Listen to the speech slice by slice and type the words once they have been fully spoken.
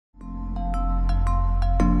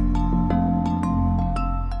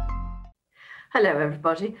Hello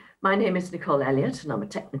everybody, my name is Nicole and I'm a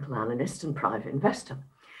technical analyst and private investor.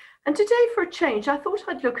 And today for a change, I thought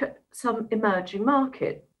I'd look at some emerging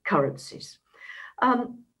market currencies.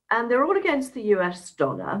 And they're all against the US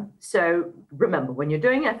dollar. So remember, when you're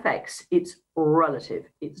doing FX, it's relative.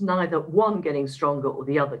 It's neither one getting stronger or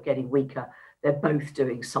the other getting weaker. They're both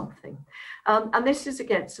doing something. And this is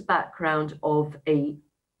against a background of a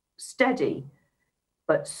steady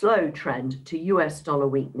but slow trend to US dollar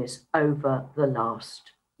weakness over the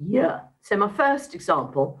last year. So my first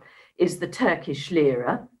example is the Turkish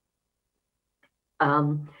lira.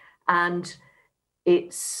 And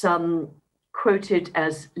it's quoted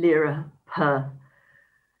as lira per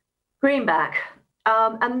greenback.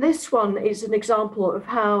 And this one is an example of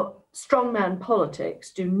how strongman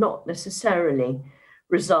politics do not necessarily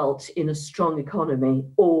result in a strong economy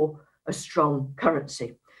or a strong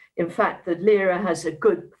currency. In fact, the lira has a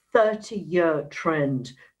good 30-year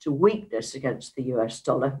trend to weakness against the US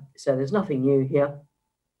dollar. So there's nothing new here.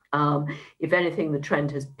 If anything, the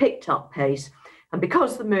trend has picked up pace. And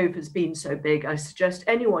because the move has been so big, I suggest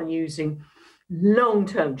anyone using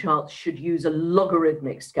long-term charts should use a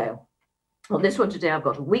logarithmic scale. On this one today, I've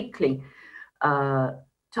got a weekly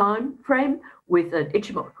time frame with an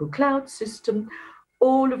Ichimoku cloud system,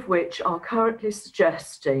 all of which are currently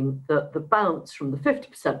suggesting that the bounce from the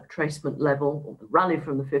 50% retracement level, or the rally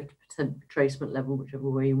from the 50% retracement level, whichever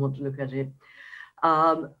way you want to look at it,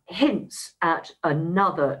 hints at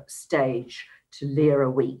another stage to lira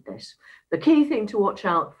weakness. The key thing to watch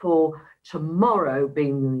out for tomorrow,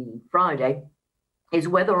 being the Friday, is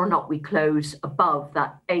whether or not we close above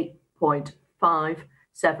that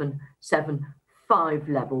 8.5775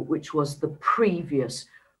 level, which was the previous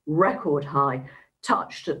record high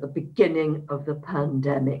touched at the beginning of the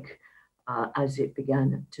pandemic as it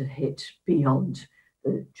began to hit beyond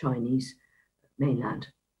the Chinese mainland.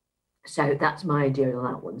 So that's my idea on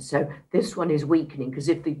that one. So this one is weakening, because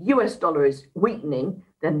if the US dollar is weakening,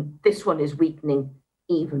 then this one is weakening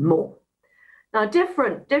even more. Now,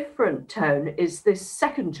 different tone is this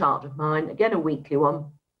second chart of mine, again a weekly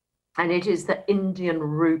one, and it is the Indian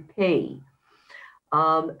rupee.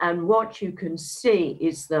 And what you can see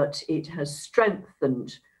is that it has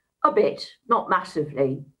strengthened a bit, not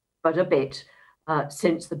massively, but a bit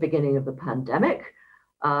since the beginning of the pandemic,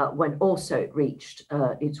 when also it reached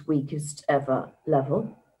its weakest ever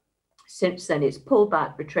level. Since then, it's pulled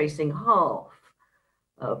back, retracing half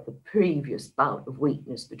of the previous bout of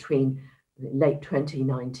weakness between late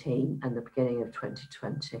 2019 and the beginning of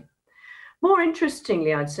 2020. More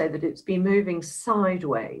interestingly, I'd say that it's been moving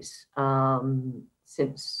sideways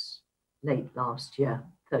since late last year,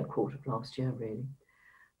 third quarter of last year, really.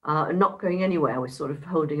 And not going anywhere. We're sort of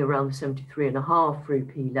holding around the 73.5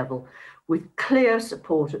 rupee level with clear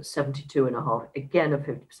support at 72.5, again a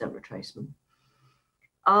 50% retracement.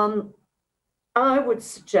 I would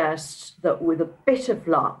suggest that with a bit of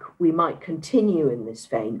luck, we might continue in this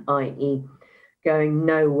vein, i.e. going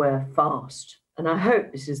nowhere fast. And I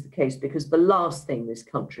hope this is the case, because the last thing this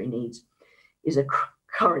country needs is a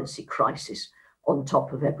currency crisis on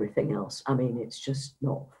top of everything else. I mean, it's just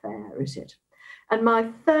not fair, is it? And my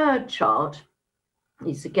third chart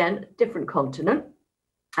is, again, a different continent,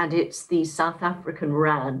 and it's the South African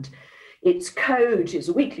rand. Its code is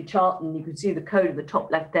a weekly chart, and you can see the code in the top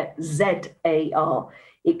left there, ZAR.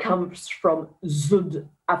 It comes from Zuid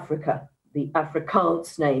Africa, the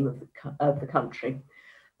Afrikaans name of the country.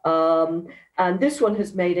 And this one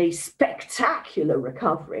has made a spectacular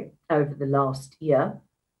recovery over the last year.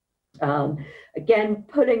 Again,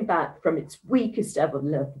 pulling back from its weakest ever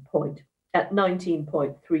level point at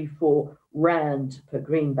 19.34 rand per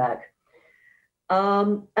greenback.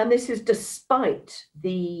 And this is despite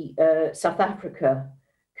the South Africa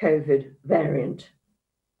COVID variant.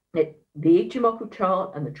 The Ichimoku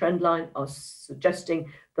chart and the trend line are suggesting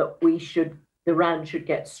that the rand should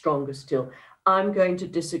get stronger still. I'm going to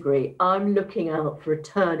disagree. I'm looking out for a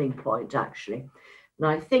turning point, actually. And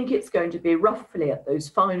I think it's going to be roughly at those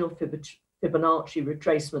final Fibonacci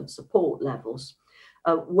retracement support levels,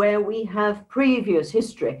 where we have previous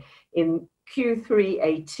history. In Q3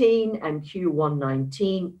 18 and Q1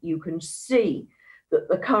 19, you can see that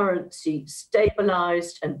the currency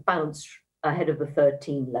stabilized and bounced ahead of the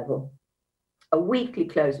 13 level. A weekly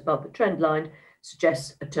close above the trend line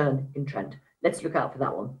suggests a turn in trend. Let's look out for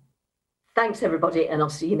that one. Thanks, everybody, and I'll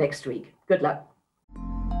see you next week. Good luck.